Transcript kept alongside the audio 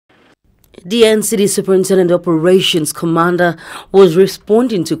The NCD Superintendent Operations Commander was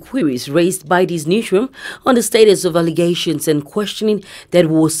responding to queries raised by this newsroom on the status of allegations and questioning that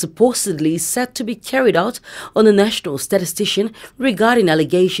was supposedly set to be carried out on the National Statistician regarding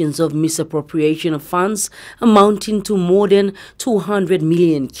allegations of misappropriation of funds amounting to more than 200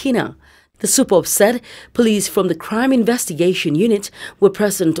 million kina. The SUPOP said police from the Crime Investigation Unit were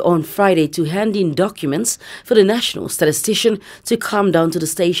present on Friday to hand in documents for the National Statistician to come down to the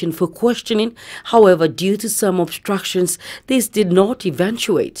station for questioning. However, due to some obstructions, this did not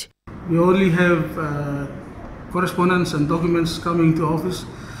eventuate. We only have correspondence and documents coming to office.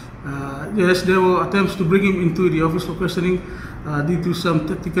 Yes, there were attempts to bring him into the office for questioning due to some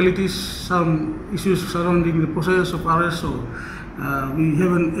technicalities, some issues surrounding the process of arrest. So we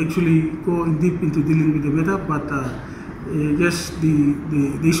haven't actually gone deep into dealing with the matter, but yes,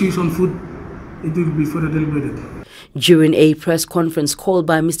 the issues on foot, it will be further deliberated. During a press conference called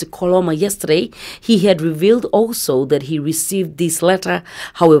by Mr. Koloma yesterday, he had revealed also that he received this letter.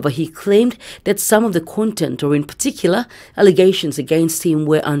 However, he claimed that some of the content, or in particular, allegations against him,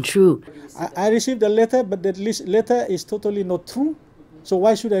 were untrue. I received a letter, but that letter is totally not true. So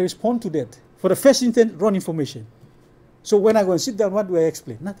why should I respond to that? For the first intent, wrong information. So when I go and sit down, what do I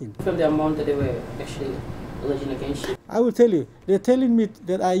explain? Nothing. From the amount that they were actually alleging against you? I will tell you. They're telling me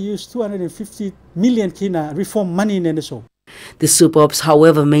that I used 250 million kina reform money in NSO. The SUPOPs,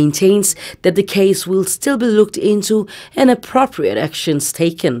 however, maintains that the case will still be looked into and appropriate actions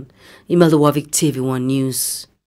taken. Imelda Wavik, TV1 News.